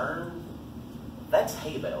loose term, that's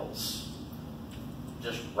hay bales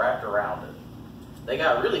just wrapped around it. They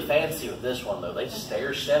got really fancy with this one though. They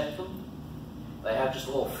stair-stepped them. They have just a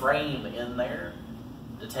little frame in there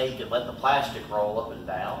to take and let the plastic roll up and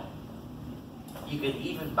down. You can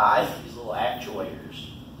even buy these little actuators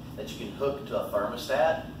that you can hook to a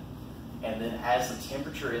thermostat, and then as the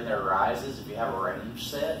temperature in there rises, if you have a range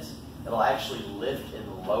set, it'll actually lift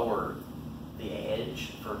and lower the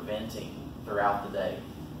edge for venting throughout the day.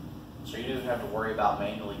 So you don't have to worry about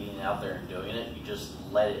manually getting out there and doing it. You just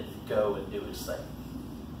let it go and do its thing.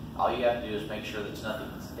 All you have to do is make sure that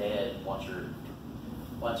nothing's dead once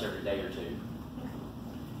every day or two,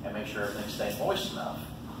 and make sure everything's staying moist enough.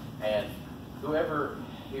 And whoever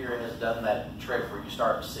here has done that trick where you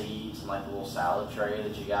start seeds and like the little salad tray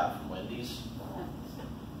that you got from Wendy's,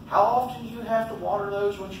 how often do you have to water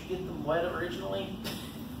those once you get them wet originally?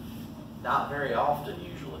 Not very often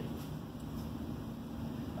usually.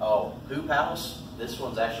 Oh, hoop house. This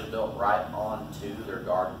one's actually built right onto their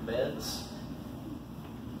garden beds.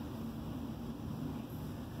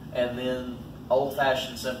 And then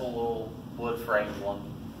old-fashioned, simple little wood-framed one.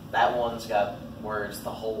 That one's got where it's the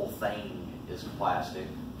whole thing is plastic,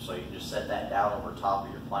 so you can just set that down over top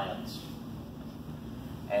of your plants.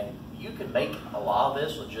 And you can make a lot of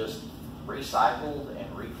this with just recycled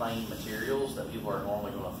and reclaimed materials that people are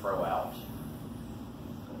normally going to throw out.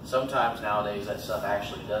 Sometimes nowadays that stuff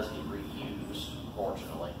actually does get reused,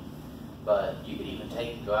 fortunately. But you could even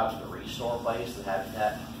go out to the restore place that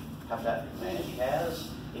Habitat for Humanity has,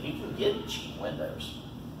 and you can get cheap windows.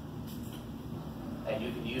 And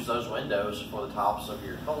you can use those windows for the tops of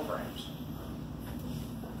your cold frames.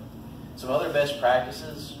 Some other best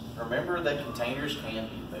practices: remember that containers can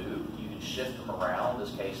be moved. You can shift them around as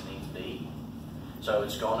case needs be. So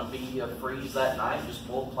it's going to be a freeze that night, just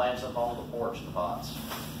pull the plants up onto the porch in the pots.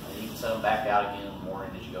 And you can set them back out again in the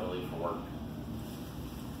morning as you go to leave for work.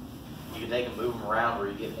 You can take and move them around where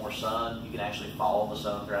you get more sun. You can actually follow the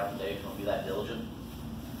sun throughout the day if you don't be that diligent.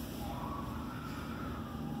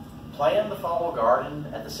 Plan the fall garden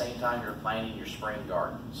at the same time you're planting your spring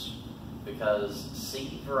gardens, because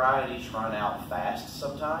seed varieties run out fast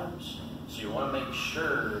sometimes. So you want to make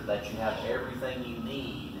sure that you have everything you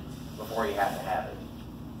need before you have to have it.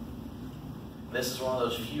 This is one of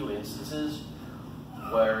those few instances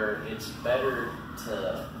where it's better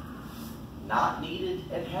to not need it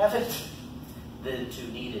and have it than to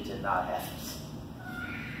need it and not have it.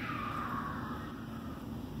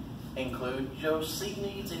 Include your seed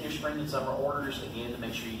needs in your spring and summer orders, again, to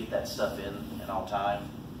make sure you get that stuff in on time.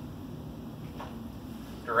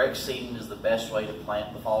 Direct seeding is the best way to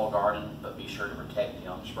plant the fall garden, but be sure to protect the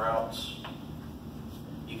young sprouts.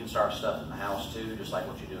 You can start stuff in the house too, just like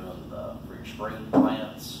what you're doing for your spring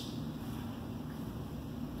plants.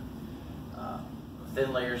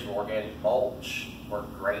 Thin layers of organic mulch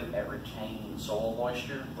work great at retaining soil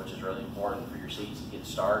moisture, which is really important for your seeds to get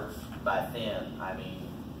started. By thin, I mean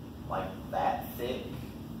like that thick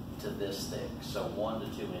to this thick, so 1 to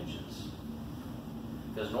 2 inches.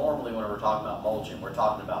 Because normally when we're talking about mulching, we're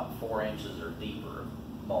talking about 4 inches or deeper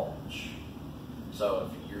mulch. So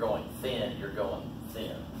if you're going thin, you're going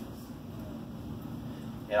thin.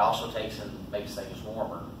 It also takes and makes things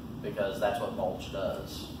warmer, because that's what mulch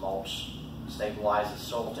does. Mulch stabilizes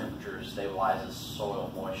soil temperature, stabilizes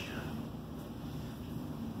soil moisture.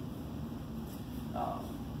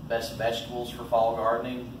 Best vegetables for fall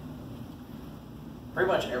gardening,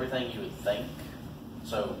 pretty much everything you would think.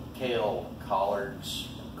 So kale, collards,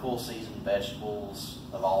 cool season vegetables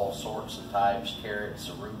of all sorts and types, carrots,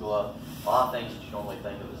 arugula, a lot of things that you normally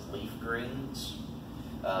think of as leaf greens.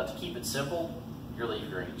 To keep it simple, your leaf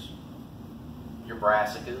greens, your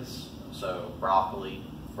brassicas, so broccoli,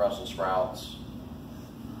 Brussels sprouts,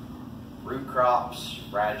 root crops,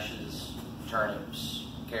 radishes, turnips,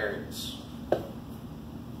 carrots.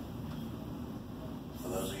 For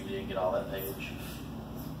those of you who didn't get all that page.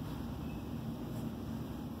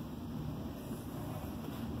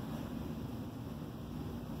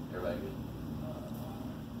 Everybody good?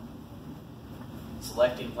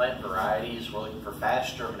 Selecting plant varieties, we're looking for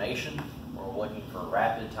fast germination. We're looking for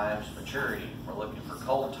rapid times to maturity. We're looking for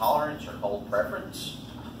cold tolerance or cold preference.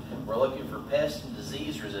 We're looking for pest and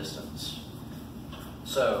disease resistance.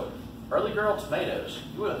 So, early girl tomatoes,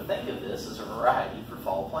 you wouldn't think of this as a variety for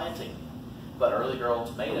fall planting, but early girl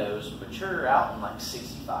tomatoes mature out in like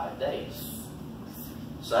 65 days.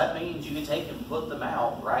 So that means you can take and put them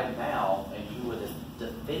out right now, and you would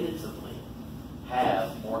definitively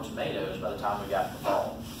have more tomatoes by the time we got to the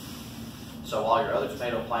fall. So while your other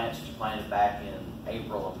tomato plants that you planted back in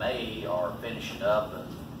April and May are finishing up, and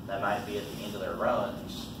that might be at the end of their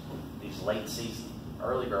runs, these late season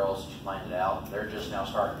early girls that you planted out, they're just now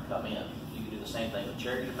starting to come in. You can do the same thing with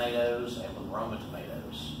cherry tomatoes and with Roma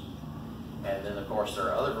tomatoes. And then of course there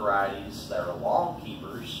are other varieties that are long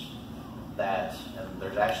keepers that, and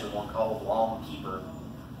there's actually one called long keeper,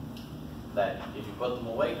 that if you put them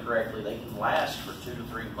away correctly, they can last for 2 to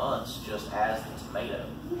 3 months just as the tomato.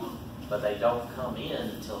 But they don't come in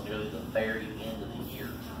until nearly the very end of the year.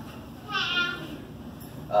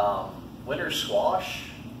 Winter squash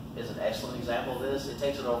is an excellent example of this. It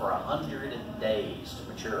takes it over 100 days to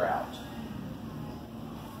mature out.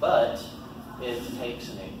 But it takes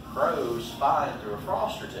and it grows fine through a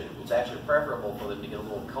frost or two. It's actually preferable for them to get a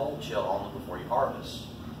little cold chill on them before you harvest.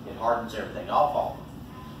 It hardens everything off on them.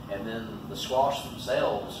 And then the squash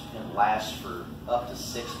themselves can last for up to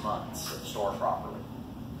 6 months if stored properly.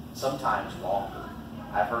 Sometimes longer.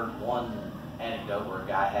 I've heard one anecdote where a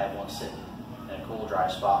guy had one sitting in a cool, dry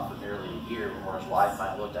spot for nearly a year before his wife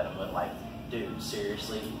might looked at him and went like, dude,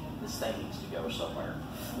 seriously, this thing needs to go somewhere.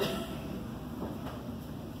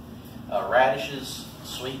 Radishes,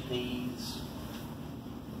 sweet peas.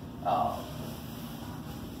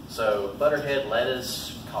 So butterhead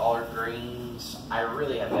lettuce, collard greens. I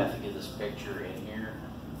really have to get this picture in here,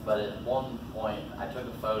 but at one point I took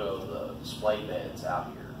a photo of the display beds out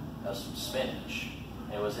here of some spinach.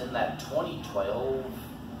 And it was in that 2012,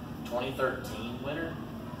 2013 winter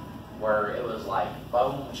where it was like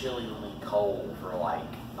bone-chillingly cold for like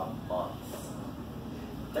a month.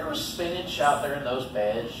 There was spinach out there in those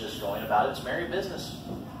beds just going about its merry business.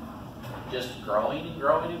 Just growing and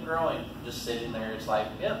growing and growing. Just sitting there. It's like,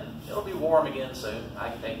 yep, it'll be warm again soon. I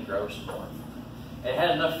can take and grow some more. It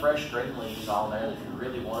had enough fresh green leaves on there that if you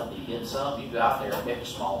really wanted to get some, you go out there and pick a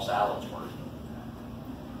small salad's worth.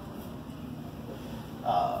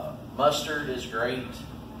 Mustard is great.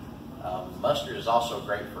 Mustard is also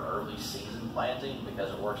great for early season planting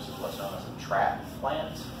because it works as what's known as a trap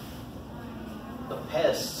plant. The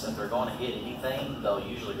pests, if they're going to hit anything, they'll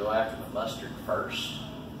usually go after the mustard first.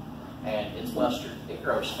 And it's mustard. It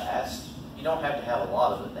grows fast. You don't have to have a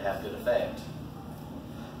lot of it to have good effect.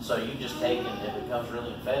 So you just take it, if it becomes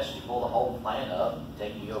really infested, you pull the whole plant up,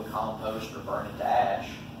 take it, you go compost or burn it to ash,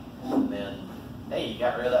 and then, hey, you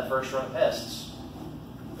got rid of that first run of pests.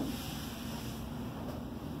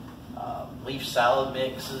 Leaf salad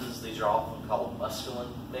mixes, these are often called muscilin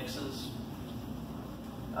mixes.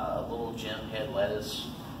 Little gem head lettuce.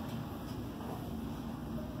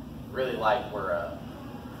 really like where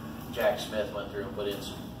Jack Smith went through and put in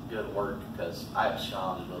some good work, because I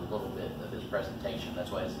absconded a little bit of his presentation.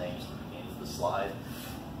 That's why his name's at the beginning of the slide.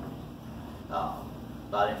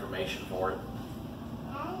 Not information for it.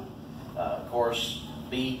 Of course,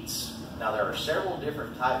 beets. Now there are several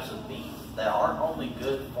different types of beet that aren't only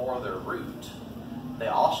good for their root, they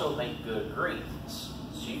also make good greens.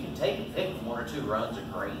 So you can take and pick 1 or 2 runs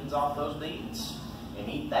of greens off those beets and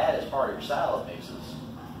eat that as part of your salad mixes,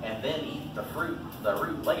 and then eat the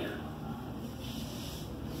root later.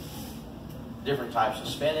 Different types of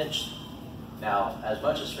spinach. Now, as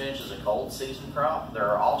much as spinach is a cold season crop, there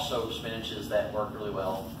are also spinaches that work really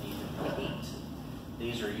well even in the heat.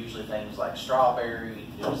 These are usually things like strawberry,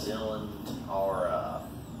 New Zealand, or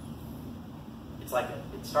it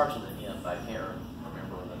starts with an M, but I can't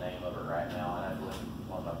remember the name of it right now. I have to look at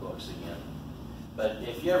one of my books again. But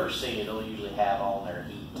if you ever see it, it'll usually have on there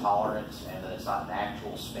heat tolerance, and that it's not an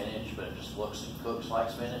actual spinach, but it just looks and cooks like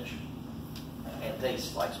spinach and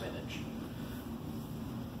tastes like spinach.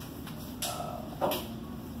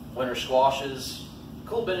 Winter squashes.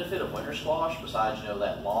 Cool benefit of winter squash, besides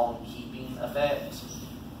that long keeping effect.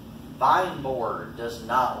 Vine borer does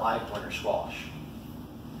not like winter squash.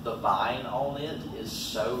 The vine on it is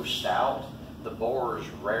so stout, the borers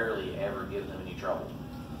rarely ever give them any trouble.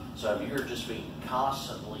 So if you're just being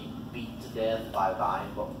constantly beat to death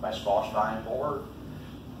by squash vine borer,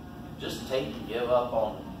 just take and give up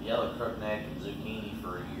on yellow crookneck and zucchini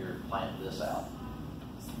for a year and plant this out.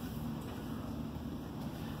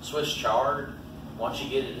 Swiss chard, once you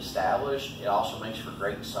get it established, it also makes for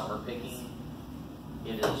great summer picking.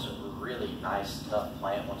 It is a really nice, tough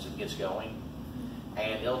plant once it gets going.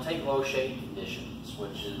 And it'll take low shade conditions,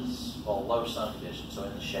 which is, low sun conditions, so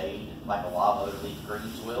in the shade, like a lot of other leaf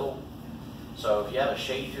greens will. So if you have a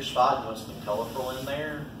shade your spot, you want something colorful in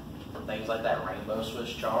there, things like that rainbow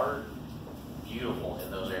Swiss chard, beautiful in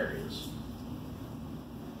those areas.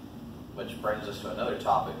 Which brings us to another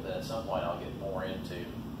topic that at some point I'll get more into,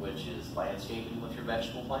 which is landscaping with your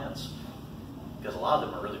vegetable plants, because a lot of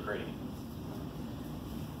them are really pretty.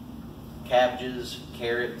 Cabbages,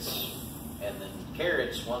 carrots, and then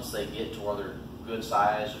carrots, once they get to where they're good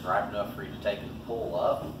size and ripe enough for you to take and pull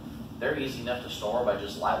up, they're easy enough to store by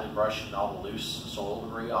just lightly brushing all the loose soil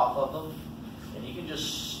debris off of them. And you can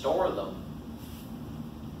just store them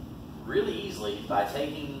really easily by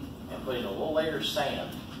taking and putting a little layer of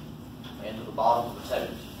sand into the bottom of the tote,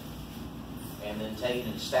 and then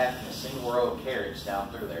taking and stacking a single row of carrots down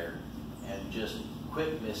through there, and just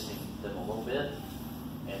quick misting them a little bit,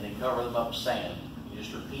 and then cover them up with sand. You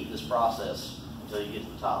just repeat this process until you get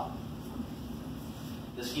to the top.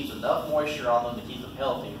 This keeps enough moisture on them to keep them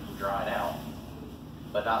healthy from drying out,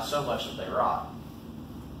 but not so much that they rot.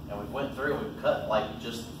 And we went through and we cut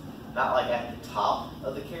not like at the top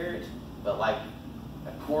of the carrot, but like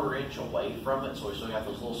a 1/4 inch away from it, so we still got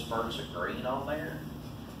those little spurts of green on there.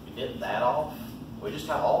 We nip that off. We just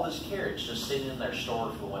have all this carrots just sitting in there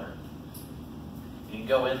stored for the winter. You can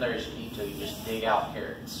go in there as you need to, you just dig out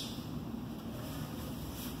carrots.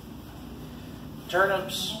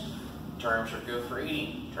 Turnips. Turnips are good for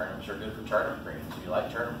eating. Turnips are good for turnip greens, if you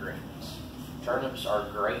like turnip greens. Turnips are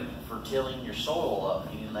great for tilling your soil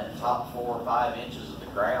up, getting that top 4 or 5 inches of the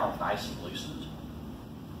ground nice and loosened.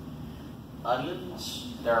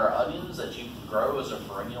 Onions. There are onions that you can grow as a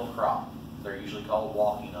perennial crop. They're usually called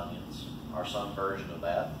walking onions, or some version of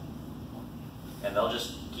that. And they'll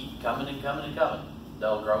just keep coming and coming and coming.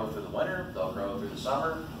 They'll grow through the winter, they'll grow through the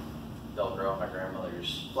summer, they'll grow in my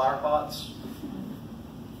grandmother's flower pots.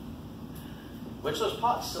 Which those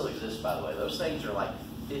pots still exist, by the way. Those things are like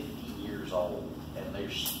 50 years old, and they're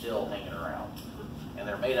still hanging around. And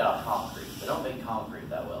they're made out of concrete. They don't make concrete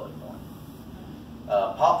that well anymore.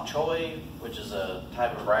 Pak choy, which is a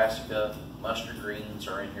type of brassica. Mustard greens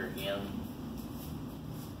are in here again.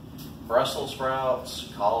 Brussels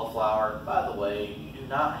sprouts, cauliflower. By the way, you do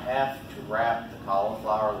not have to wrap the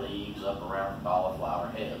cauliflower leaves up around the cauliflower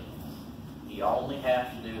head. You only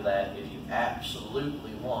have to do that if you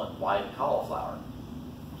absolutely want white cauliflower.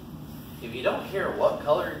 If you don't care what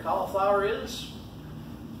color your cauliflower is,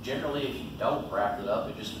 generally if you don't wrap it up,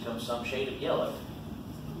 it just becomes some shade of yellow.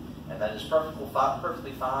 And that is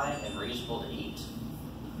perfectly fine and reasonable to eat.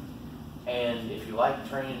 And if you like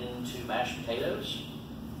turning it into mashed potatoes,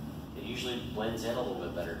 it usually blends in a little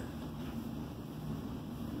bit better.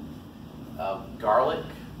 Garlic.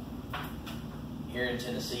 Here in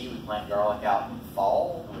Tennessee, we plant garlic out in the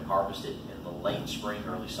fall, and we harvest it in the late spring,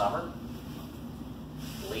 early summer.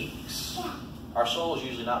 Leeks. Our soil is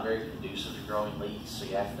usually not very conducive to growing leeks, so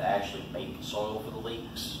you have to actually make soil for the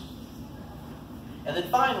leeks. And then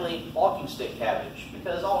finally, walking stick cabbage,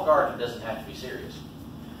 because all gardening doesn't have to be serious.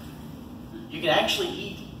 You can actually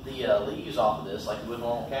eat the leaves off of this like you would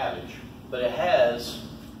normal cabbage, but it has,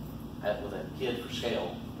 with a kid for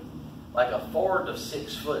scale, like a 4 to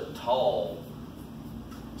 6 foot tall,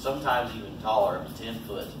 sometimes even taller, up to 10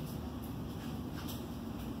 foot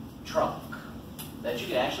trunk that you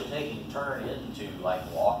can actually take and turn into like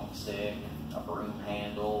a walking stick, a broom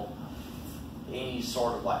handle, any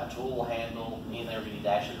sort of like a tool handle, anything where you need to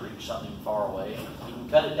actually reach something far away. You can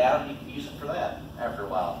cut it down and you can use it for that after a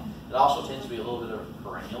while. It also tends to be a little bit of a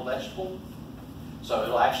perennial vegetable, so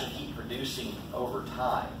it'll actually keep producing over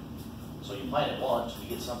time. So you plant it once, you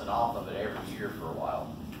get something off of it every year for a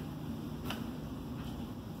while.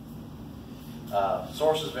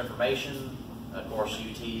 Sources of information, of course,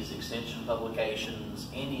 UT's extension publications,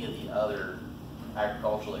 any of the other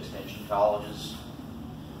agricultural extension colleges,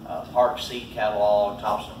 Park Seed Catalog,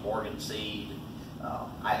 Thompson & Morgan Seed.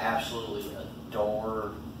 I absolutely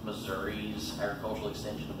adore Missouri's Agricultural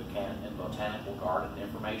Extension and Botanical Garden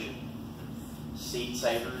information. Seed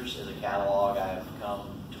Savers is a catalog I have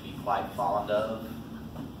come to be quite fond of.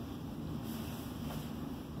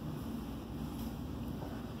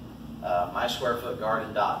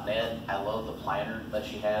 MySquareFootGarden.net, I love the planner that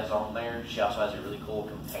she has on there. She also has a really cool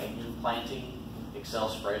companion planting Excel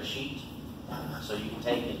spreadsheet. So you can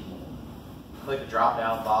take and click a drop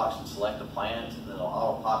down box and select a plant, and then it'll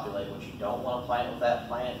auto-populate what you don't want to plant with that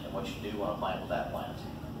plant and what you do want to plant with that plant.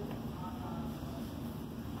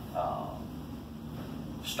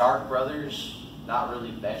 Stark Brothers, not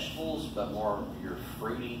really vegetables, but more your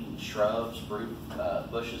fruiting shrubs,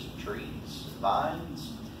 bushes and trees,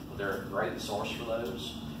 vines. They're a great source for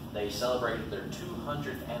those. They celebrated their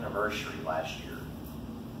 200th anniversary last year.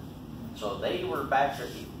 So they were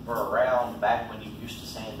around back when you used to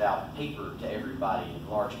send out paper to everybody in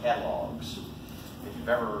large catalogs. If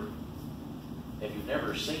you've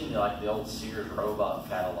never seen like the old Sears Roebuck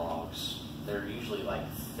catalogs, they're usually like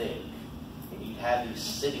thick, and you'd have these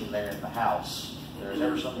sitting there in the house. If there's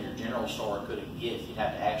ever something your general store couldn't get, you'd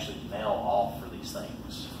have to actually mail off for these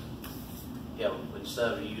things. You know,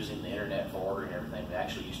 instead of using the internet for ordering everything, we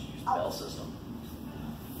actually used to use the mail system.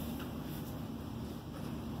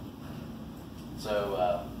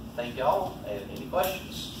 So, thank y'all. Any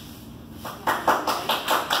questions?